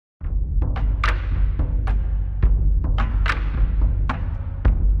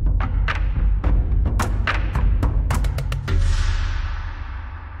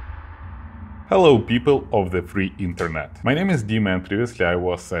Hello people of the free internet. My name is Dima and previously I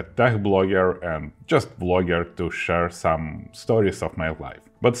was a tech blogger and just vlogger to share some stories of my life.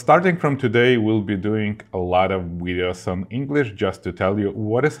 But starting from today we'll be doing a lot of videos on English just to tell you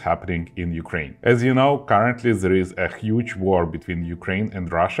what is happening in Ukraine. As you know, currently there is a huge war between Ukraine and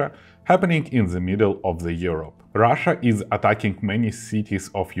Russia happening in the middle of the Europe. Russia is attacking many cities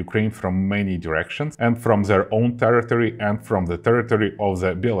of Ukraine from many directions and from their own territory and from the territory of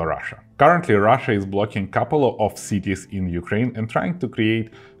the Belarus. Currently, Russia is blocking a couple of cities in Ukraine and trying to create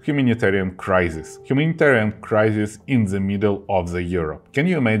humanitarian crisis. Humanitarian crisis in the middle of the Europe. Can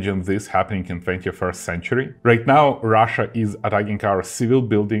you imagine this happening in 21st century? Right now, Russia is attacking our civil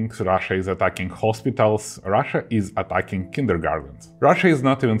buildings, Russia is attacking hospitals, Russia is attacking kindergartens. Russia is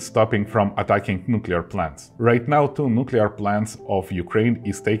not even stopping from attacking nuclear plants. Right now, 2 nuclear plants of Ukraine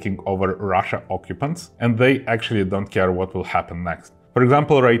is taking over Russia occupants, and they actually don't care what will happen next. For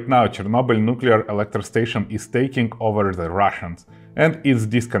example, right now, Chernobyl nuclear electric station is taking over the Russians and is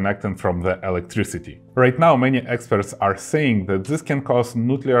disconnected from the electricity. Right now, many experts are saying that this can cause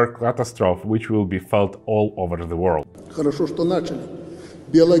nuclear catastrophe, which will be felt all over the world. Хорошо, что начали.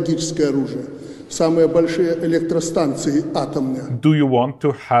 Биологическое оружие. Самые большие электростанции атомные. Do you want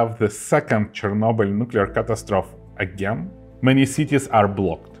to have the second Chernobyl nuclear catastrophe again? Many cities are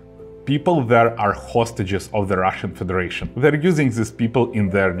blocked. People there are hostages of the Russian Federation. They're using these people in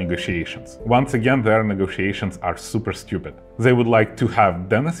their negotiations. Once again, their negotiations are super stupid. They would like to have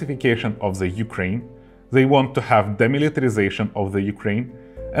denazification of the Ukraine, they want to have demilitarization of the Ukraine,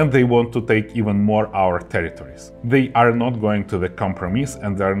 and they want to take even more our territories. They are not going to the compromise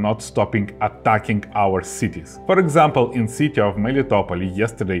and they are not stopping attacking our cities. For example, in city of Melitopol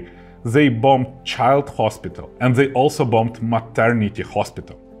yesterday, they bombed child hospital and they also bombed maternity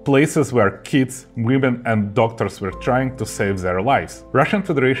hospital. Places where kids, women and doctors were trying to save their lives. Russian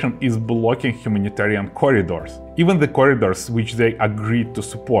Federation is blocking humanitarian corridors. Even the corridors which they agreed to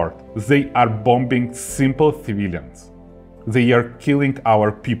support, they are bombing simple civilians. They are killing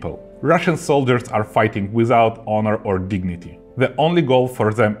our people. Russian soldiers are fighting without honor or dignity. The only goal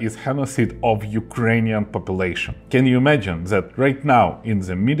for them is genocide of Ukrainian population. Can you imagine that right now, in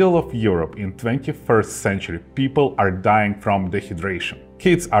the middle of Europe in 21st century, people are dying from dehydration?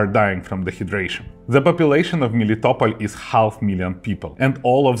 Kids are dying from dehydration. The population of Melitopol is 500,000 people, and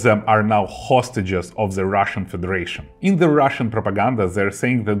all of them are now hostages of the Russian Federation. In the Russian propaganda, they're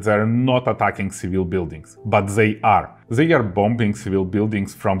saying that they're not attacking civil buildings, but they are. They are bombing civil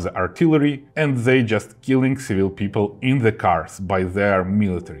buildings from the artillery, and they just killing civil people in the cars by their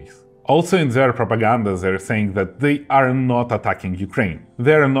militaries. Also in their propaganda, they're saying that they are not attacking Ukraine.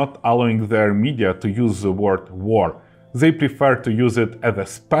 They're not allowing their media to use the word war. They prefer to use it as a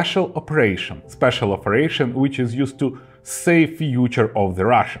special operation which is used to save future of the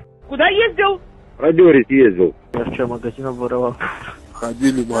Russia. Куда ездил? Мародерить ездил. Я вчера магазин воровал.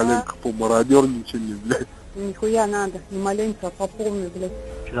 Ходили маленько, помародерничали, блядь. Нихуя надо, не маленько, а по полной, блядь.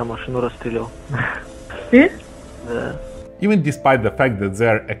 Вчера машину расстрелял. Ты? Да. Even despite the fact that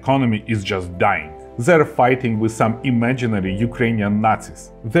their economy is just dying, they're fighting with some imaginary Ukrainian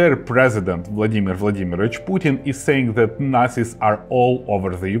Nazis. Their president, Vladimir Vladimirovich Putin, is saying that Nazis are all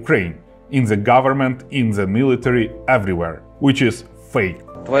over the Ukraine. In the government, in the military, everywhere. Which is fake.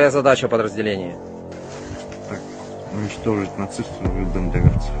 Твоя задача подразделения? Уничтожить нацистов и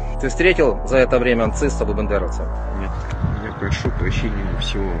бандеровцев. Ты встретил за это время нацистов и бандеровцев? Нет, я прошу прощения у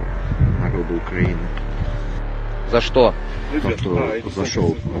всего народа Украины. За что? Тот, кто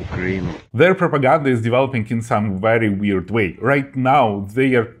зашел в Украину. Their propaganda is developing in some very weird way. Right now,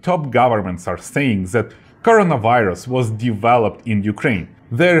 their top governments are saying that coronavirus was developed in Ukraine.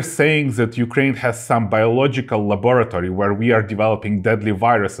 They're saying that Ukraine has some biological laboratory where we are developing deadly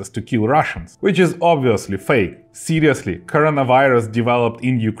viruses to kill Russians, which is obviously fake. Seriously, coronavirus developed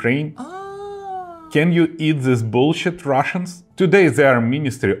in Ukraine? Can you eat this bullshit, Russians? Today, their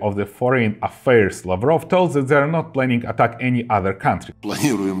Ministry of the Foreign Affairs Lavrov told that they are not planning to attack any other country.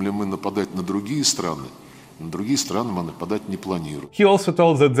 Планируем ли мы нападать на другие страны? На другие страны мы нападать не планируем. He also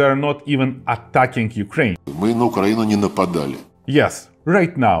told that they are not even attacking Ukraine. Мы на Украину не нападали. Yes,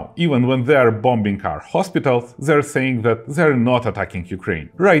 right now, even when they are bombing our hospitals, they're saying that they're not attacking Ukraine.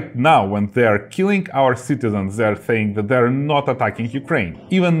 Right now, when they are killing our citizens, they're saying that they're not attacking Ukraine.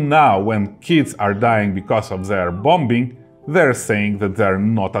 Even now, when kids are dying because of their bombing, they're saying that they're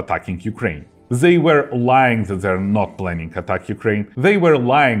not attacking Ukraine. They were lying that they're not planning to attack Ukraine. They were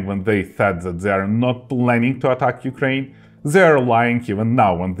lying when they said that they're not planning to attack Ukraine. They are lying even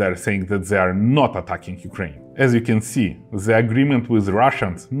now when they're saying that they are not attacking Ukraine. As you can see, the agreement with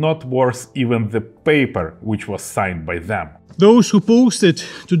Russians not worth even the paper which was signed by them. Those who posted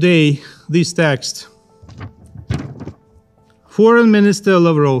today this text: Foreign Minister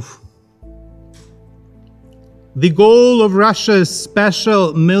Lavrov, the goal of Russia's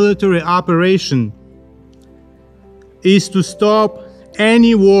special military operation is to stop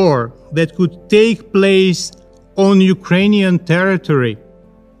any war that could take place on Ukrainian territory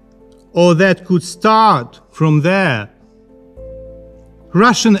or that could start from there.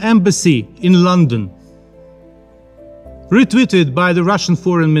 Russian embassy in London, retweeted by the Russian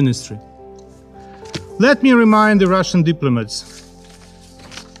Foreign Ministry. Let me remind the Russian diplomats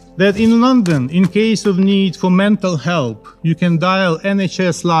that in London, in case of need for mental help, you can dial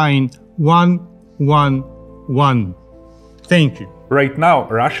NHS line 111. Thank you. Right now,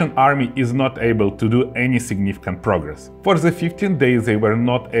 Russian army is not able to do any significant progress. For the 15 days they were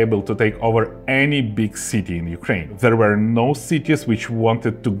not able to take over any big city in Ukraine. There were no cities which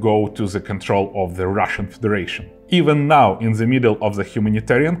wanted to go to the control of the Russian Federation. Even now, in the middle of the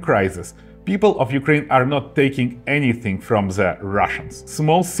humanitarian crisis, people of Ukraine are not taking anything from the Russians.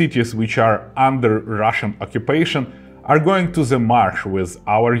 Small cities which are under Russian occupation are going to the march with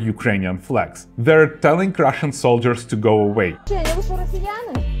our Ukrainian flags. They're telling Russian soldiers to go away.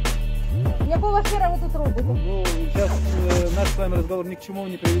 Якого хера ви тут робите? Ну, сейчас наш с вами разговор ни к чему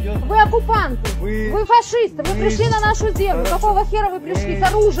не приведет. Вы оккупанты, вы фашисты, вы пришли на нашу землю. Какого хера вы пришли с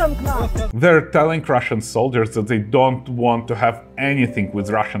оружием к нам? They're telling Russian soldiers that they don't want to have anything with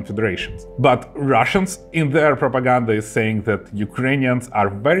Russian Federation. But Russians in their propaganda is saying that Ukrainians are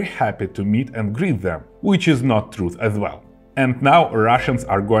very happy to meet and greet them, which is not true as well. And now Russians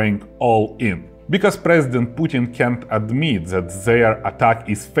are going all in. Because President Putin can't admit that their attack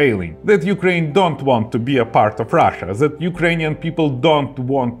is failing, that Ukraine don't want to be a part of Russia, that Ukrainian people don't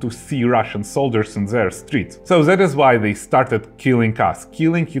want to see Russian soldiers in their streets. So that is why they started killing us,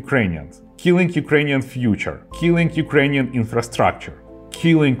 killing Ukrainians, killing Ukrainian future, killing Ukrainian infrastructure,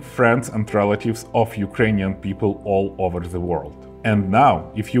 killing friends and relatives of Ukrainian people all over the world. And now,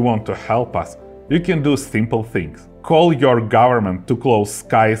 if you want to help us, you can do simple things. Call your government to close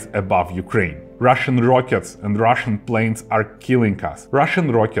skies above Ukraine. Russian rockets and Russian planes are killing us.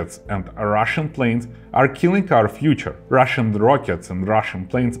 Russian rockets and Russian planes are killing our future. Russian rockets and Russian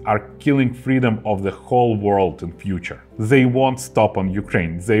planes are killing freedom of the whole world in future. They won't stop on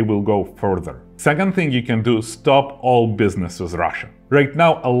Ukraine, they will go further. Second thing you can do, stop all business with Russia. Right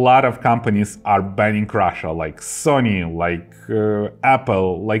now, a lot of companies are banning Russia, like Sony, like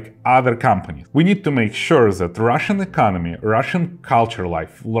Apple, like other companies. We need to make sure that Russian economy, Russian culture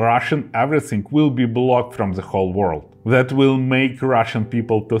life, Russian everything will be blocked from the whole world. That will make Russian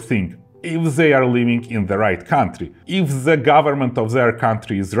people to think if they are living in the right country, if the government of their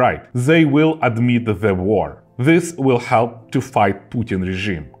country is right, they will admit the war. This will help to fight Putin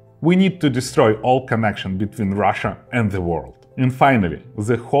regime. We need to destroy all connection between Russia and the world. And finally,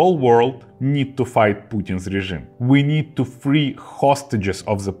 the whole world needs to fight Putin's regime. We need to free hostages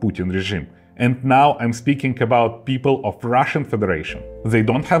of the Putin regime. And now I'm speaking about people of Russian Federation. They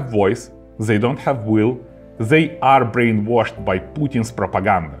don't have voice, they don't have will, they are brainwashed by Putin's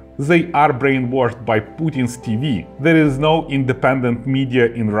propaganda. They are brainwashed by Putin's TV. There is no independent media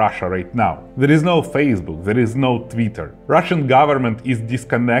in Russia right now. There is no Facebook, there is no Twitter. Russian government is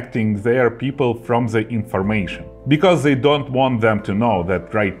disconnecting their people from the information because they don't want them to know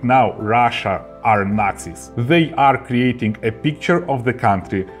that right now Russia are Nazis. They are creating a picture of the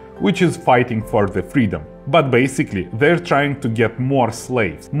country which is fighting for the freedom. But basically, they're trying to get more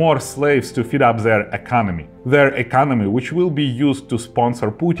slaves to feed up their economy which will be used to sponsor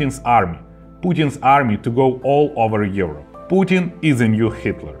Putin's army to go all over Europe. Putin is a new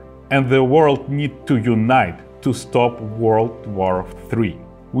Hitler, and the world needs to unite to stop World War III.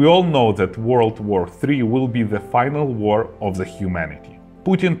 We all know that World War III will be the final war of the humanity.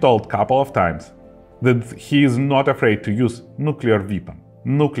 Putin told a couple of times that he is not afraid to use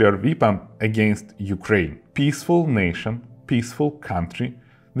nuclear weapon against Ukraine. Peaceful nation, peaceful country,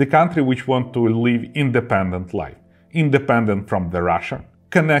 the country which wants to live independent life, independent from the Russia,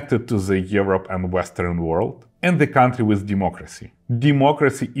 connected to the Europe and Western world, and the country with democracy.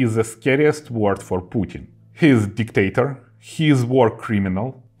 Democracy is the scariest word for Putin. He is dictator, he is war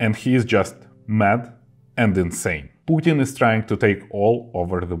criminal, and he is just mad and insane. Putin is trying to take all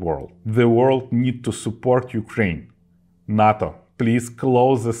over the world. The world needs to support Ukraine. NATO, please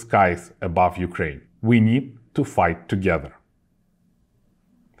close the skies above Ukraine. We need to fight together.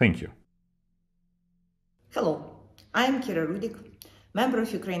 Thank you. Hello, I am Kira Rudik, member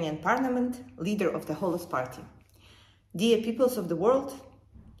of Ukrainian Parliament, leader of the Holos Party. Dear peoples of the world,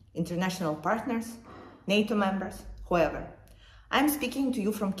 international partners, NATO members, whoever, I'm speaking to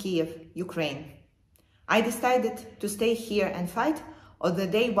you from Kyiv, Ukraine. I decided to stay here and fight on the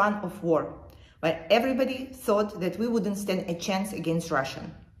day one of war, where everybody thought that we wouldn't stand a chance against Russia.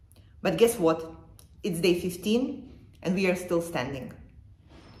 But guess what? It's day 15 and we are still standing.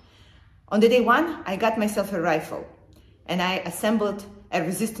 On the day one, I got myself a rifle and I assembled a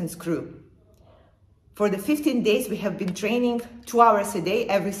resistance crew. For the 15 days, we have been training 2 hours a day,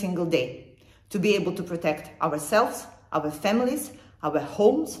 every single day, to be able to protect ourselves, our families, our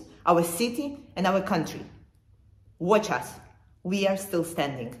homes, our city, and our country. Watch us. We are still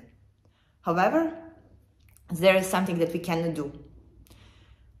standing. However, there is something that we cannot do.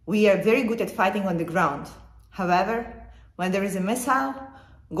 We are very good at fighting on the ground. However, when there is a missile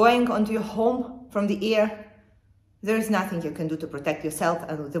going onto your home from the air, there is nothing you can do to protect yourself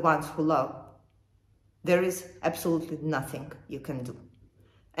and the ones who love. There is absolutely nothing you can do.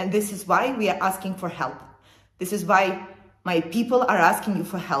 And this is why we are asking for help. This is why my people are asking you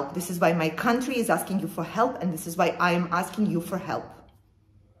for help. This is why my country is asking you for help. And this is why I am asking you for help.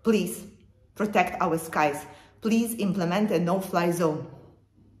 Please protect our skies. Please implement a no-fly zone.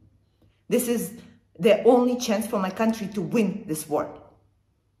 This is the only chance for my country to win this war,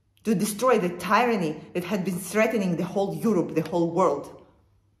 to destroy the tyranny that had been threatening the whole Europe, the whole world.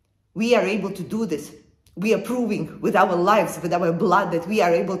 We are able to do this. We are proving with our lives, with our blood, that we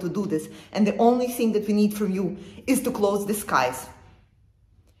are able to do this. And the only thing that we need from you is to close the skies.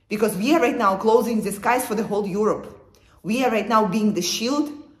 Because we are right now closing the skies for the whole Europe. We are right now being the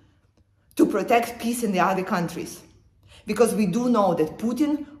shield to protect peace in the other countries. Because we do know that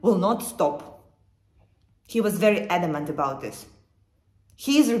Putin will not stop. He was very adamant about this.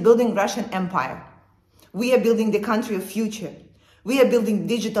 He is rebuilding Russian empire. We are building the country of future. We are building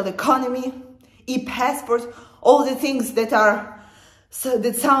digital economy, e-passports, all the things that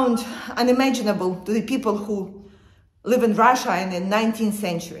sound unimaginable to the people who live in Russia in the 19th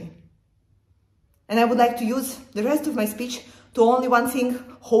century. And I would like to use the rest of my speech to only one thing,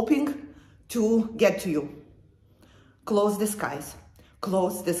 hoping to get to you. Close the skies,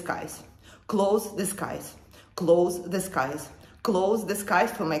 close the skies, close the skies, close the skies, close the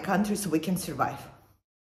skies for my country so we can survive.